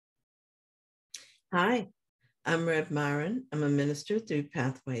Hi, I'm Rev Myron. I'm a minister through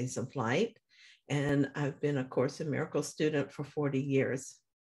Pathways of Light, and I've been a Course in Miracles student for 40 years.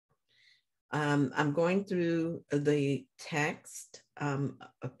 I'm going through the text, a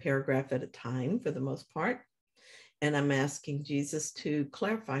paragraph at a time for the most part, and I'm asking Jesus to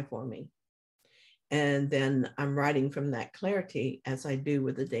clarify for me. And then I'm writing from that clarity as I do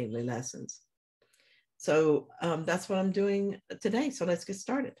with the daily lessons. So that's what I'm doing today. So let's get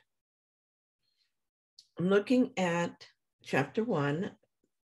started. I'm looking at chapter 1,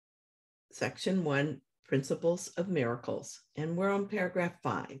 section 1, Principles of Miracles, and we're on paragraph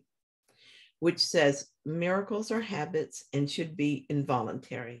 5, which says miracles are habits and should be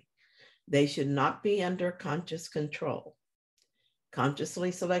involuntary. They should not be under conscious control. Consciously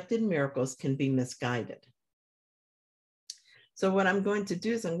selected miracles can be misguided. So what I'm going to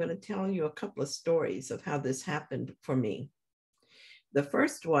do is I'm going to tell you a couple of stories of how this happened for me. The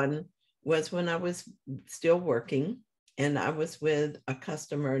first one was when I was still working, and I was with a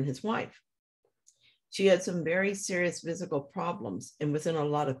customer and his wife. She had some very serious physical problems and was in a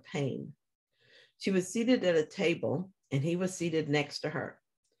lot of pain. She was seated at a table, and he was seated next to her.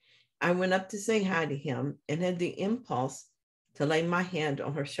 I went up to say hi to him and had the impulse to lay my hand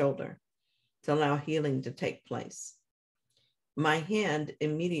on her shoulder to allow healing to take place. My hand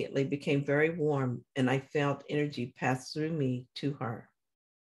immediately became very warm, and I felt energy pass through me to her.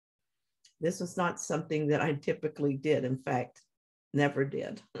 This was not something that I typically did. In fact, never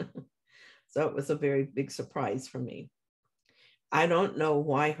did. So it was a very big surprise for me. I don't know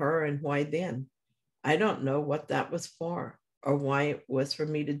why her and why then. I don't know what that was for or why it was for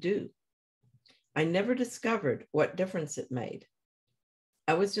me to do. I never discovered what difference it made.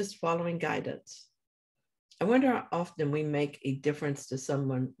 I was just following guidance. I wonder how often we make a difference to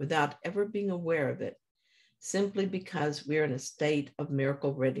someone without ever being aware of it, simply because we're in a state of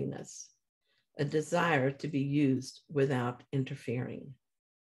miracle readiness, a desire to be used without interfering.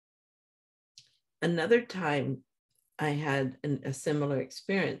 Another time I had a similar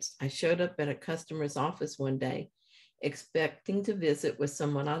experience. I showed up at a customer's office one day, expecting to visit with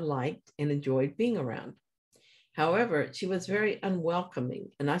someone I liked and enjoyed being around. However, she was very unwelcoming,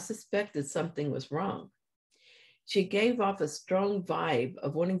 and I suspected something was wrong. She gave off a strong vibe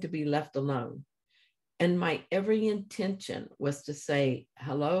of wanting to be left alone, and my every intention was to say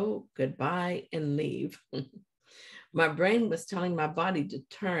hello, goodbye, and leave. My brain was telling my body to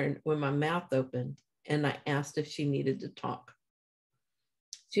turn when my mouth opened, and I asked if she needed to talk.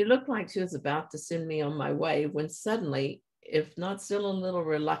 She looked like she was about to send me on my way when suddenly, if not still a little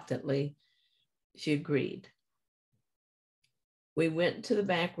reluctantly, she agreed. We went to the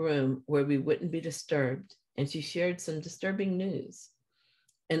back room where we wouldn't be disturbed, and she shared some disturbing news,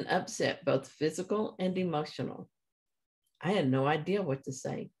 an upset both physical and emotional. I had no idea what to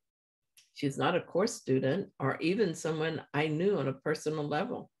say. She's not a course student or even someone I knew on a personal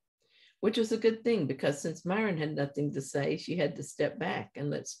level, which was a good thing because since Myron had nothing to say, she had to step back and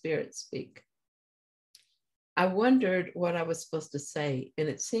let spirit speak. I wondered what I was supposed to say, and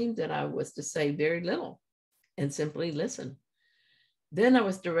it seemed that I was to say very little and simply listen. Then I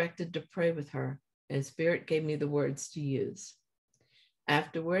was directed to pray with her, and spirit gave me the words to use.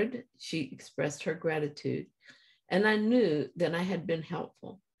 Afterward, she expressed her gratitude, and I knew that I had been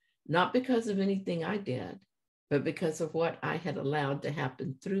helpful, not because of anything I did, but because of what I had allowed to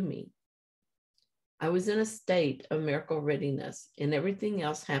happen through me. I was in a state of miracle readiness, and everything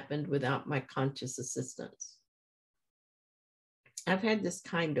else happened without my conscious assistance. I've had this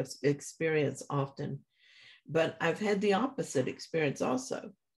kind of experience often, but I've had the opposite experience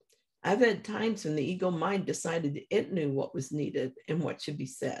also. I've had times when the ego mind decided it knew what was needed and what should be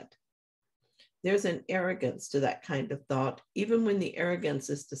said. There's an arrogance to that kind of thought, even when the arrogance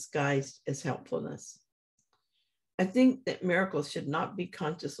is disguised as helpfulness. I think that miracles should not be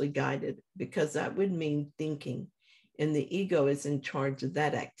consciously guided because that would mean thinking, and the ego is in charge of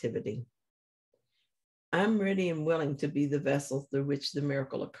that activity. I'm ready and willing to be the vessel through which the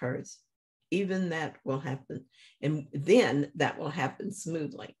miracle occurs. Even that will happen, and then that will happen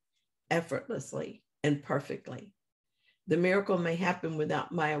smoothly, effortlessly, and perfectly. The miracle may happen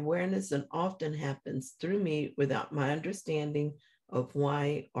without my awareness and often happens through me without my understanding of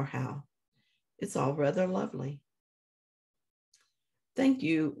why or how. It's all rather lovely. Thank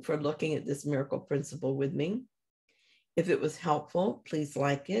you for looking at this miracle principle with me. If it was helpful, please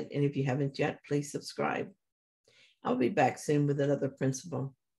like it. And if you haven't yet, please subscribe. I'll be back soon with another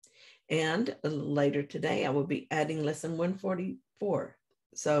principle. And later today, I will be adding lesson 144.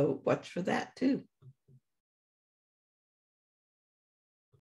 So watch for that too.